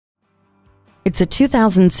It's a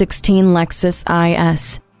 2016 Lexus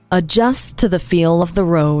IS. Adjust to the feel of the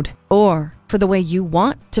road, or for the way you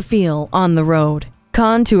want to feel on the road.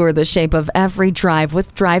 Contour the shape of every drive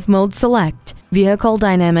with Drive Mode Select, Vehicle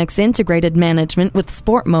Dynamics Integrated Management with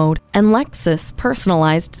Sport Mode, and Lexus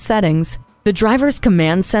Personalized Settings. The driver's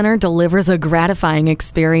command center delivers a gratifying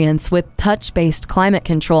experience with touch-based climate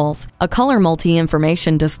controls, a color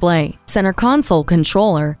multi-information display, center console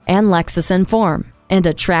controller, and Lexus Inform. And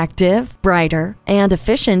attractive, brighter, and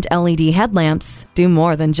efficient LED headlamps do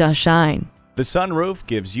more than just shine. The sunroof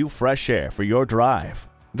gives you fresh air for your drive.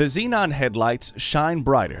 The xenon headlights shine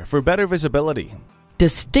brighter for better visibility.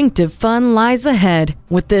 Distinctive fun lies ahead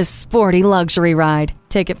with this sporty luxury ride.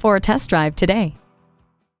 Take it for a test drive today.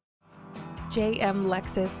 JM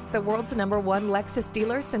Lexus, the world's #1 Lexus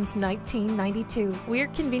dealer since 1992. We're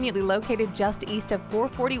conveniently located just east of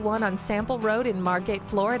 441 on Sample Road in Margate,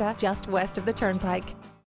 Florida, just west of the Turnpike.